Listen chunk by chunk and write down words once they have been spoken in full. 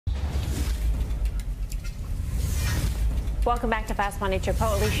Welcome back to Fast Money.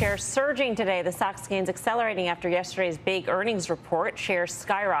 Chipotle shares surging today. The stock's gains accelerating after yesterday's big earnings report. Shares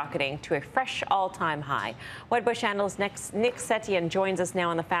skyrocketing to a fresh all-time high. Wedbush analyst Nick Setyan joins us now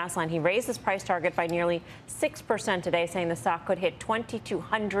on the Fast Line. He raised his price target by nearly 6% today, saying the stock could hit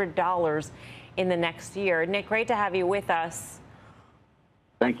 $2,200 in the next year. Nick, great to have you with us.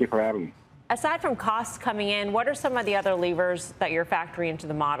 Thank you for having me. Aside from costs coming in, what are some of the other levers that you're factoring into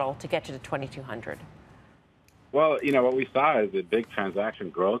the model to get you to $2,200? Well, what we saw is a big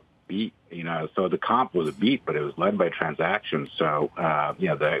transaction growth beat, so the comp was a beat, but it was led by transactions. So,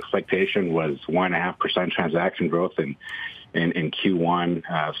 the expectation was 1.5% transaction growth in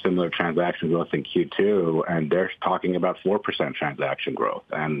Q1, similar transaction growth in Q2, and they're talking about 4% transaction growth.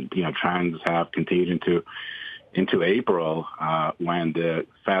 And, trends have continued into April when the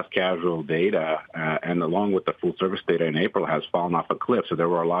fast casual data and along with the full service data in April has fallen off a cliff. So there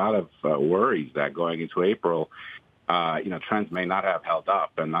were a lot of worries that going into April, trends may not have held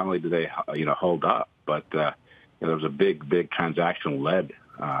up. And not only did they, hold up, but there was a big transaction-led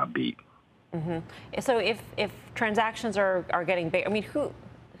beat. Mm-hmm. So if transactions are getting big, I mean, who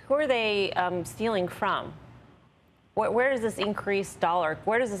are they stealing from? Where does this increased dollar,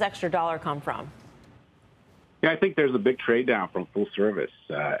 where does this extra dollar come from? Yeah, I think there's a big trade down from full service.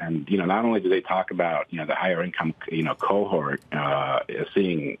 And, not only do they talk about, the higher income, cohort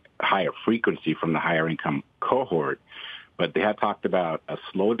seeing higher frequency from the higher income cohort, but they had talked about a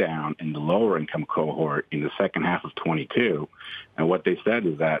slowdown in the lower income cohort in the second half of 22. And what they said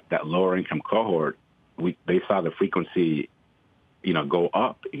is that lower income cohort, they saw the frequency, go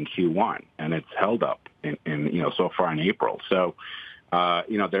up in Q1, and it's held up in so far in April. So,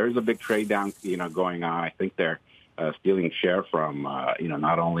 there is a big trade down, going on. I think they're stealing share from,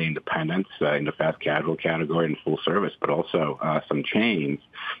 not only independents in the fast casual category and full service, but also some chains.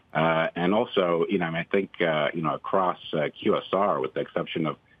 And also, I think, across QSR, with the exception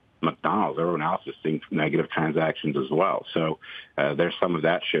of McDonald's, everyone else is seeing negative transactions as well. So there's some of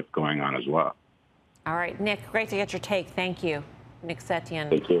that shift going on as well. All right, Nick, great to get your take. Thank you. Nick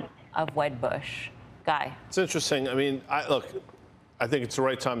Setyan of Wedbush. Guy. It's interesting. I mean, I think it's the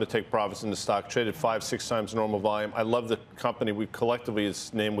right time to take profits in the stock. Traded 5-6 times normal volume. I love the company. We collectively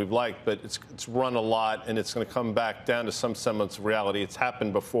is name we've liked, but it's run a lot, and it's going to come back down to some semblance of reality. It's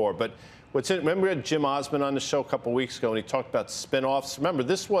happened before. But remember we had Jim Osmond on the show a couple of weeks ago, and he talked about spinoffs. Remember,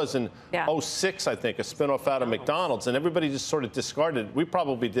 this was in 06, I think, a spinoff out of McDonald's, and everybody just sort of discarded it. We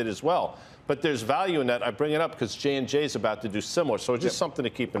probably did as well. But there's value in that. I bring it up because J&J is about to do similar. So it's just something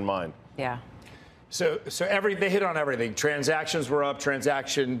to keep in mind. Yeah. So they hit on everything. Transactions were up.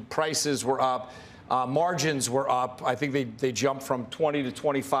 Transaction prices were up. Margins were up. I think they jumped from 20 to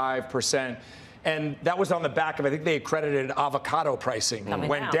 25%. And that was on the back of, I think they accredited avocado pricing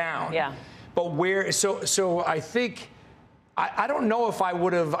went down. Yeah. But so I think, I don't know if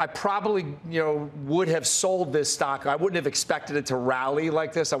I probably, would have sold this stock. I wouldn't have expected it to rally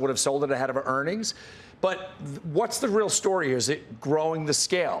like this. I would have sold it ahead of earnings. But what's the real story here? Is it growing the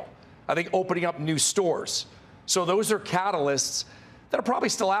scale? I think opening up new stores. So those are catalysts that are probably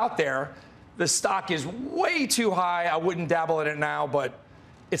still out there. The stock is way too high. I wouldn't dabble in it now, but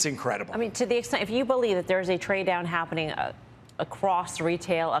it's incredible. I mean, to the extent, if you believe that there's a trade down happening across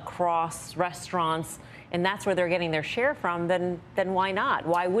retail, across restaurants, and that's where they're getting their share from, then why not?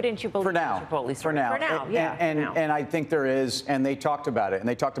 Why wouldn't you believe Chipotle? For now. And I think there is, and they talked about it, and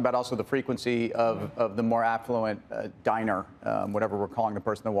they talked about also the frequency of the more affluent diner, whatever we're calling the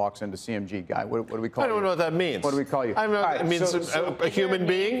person that walks into CMG guy. What do we call you? I don't know what that means. What do we call you? I don't know. It means a human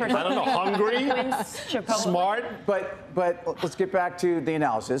being. I don't know, hungry, smart. But let's get back to the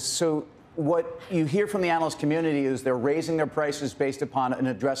analysis. So what you hear from the analyst community is they're raising their prices based upon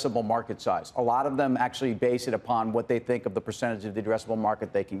an addressable market size. A lot of them actually base it upon what they think of the percentage of the addressable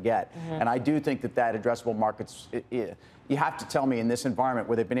market they can get. And I do think that addressable market's, you have to tell me in this environment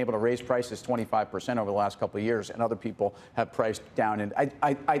where they've been able to raise prices 25% over the last couple of years and other people have priced down. And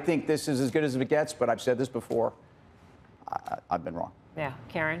I think this is as good as it gets, but I've said this before. I've been wrong. Yeah.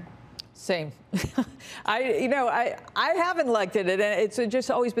 Karen? Same. I haven't liked it, and it's just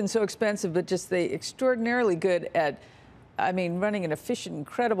always been so expensive, but just they extraordinarily good at, running an efficient,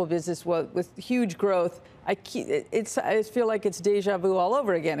 incredible business with huge growth. I feel like it's deja vu all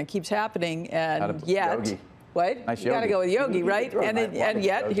over again. It keeps happening, and yet. Yogi. What? Nice you got to go with Yogi, right? And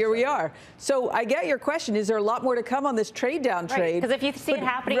yet, here we are. So I get your question. Is there a lot more to come on this trade down trade? Because if you see it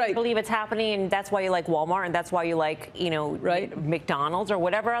happening, you believe it's happening, and that's why you like Walmart, and that's why you like, McDonald's or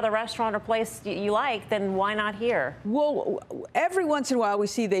whatever other restaurant or place you like, then why not here? Well, every once in a while we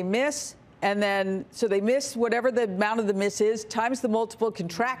see they miss, And then, so they miss whatever the amount of the miss is, times the multiple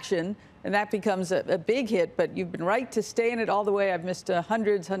contraction, and that becomes a big hit. But you've been right to stay in it all the way. I've missed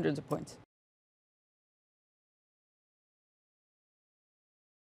hundreds of points.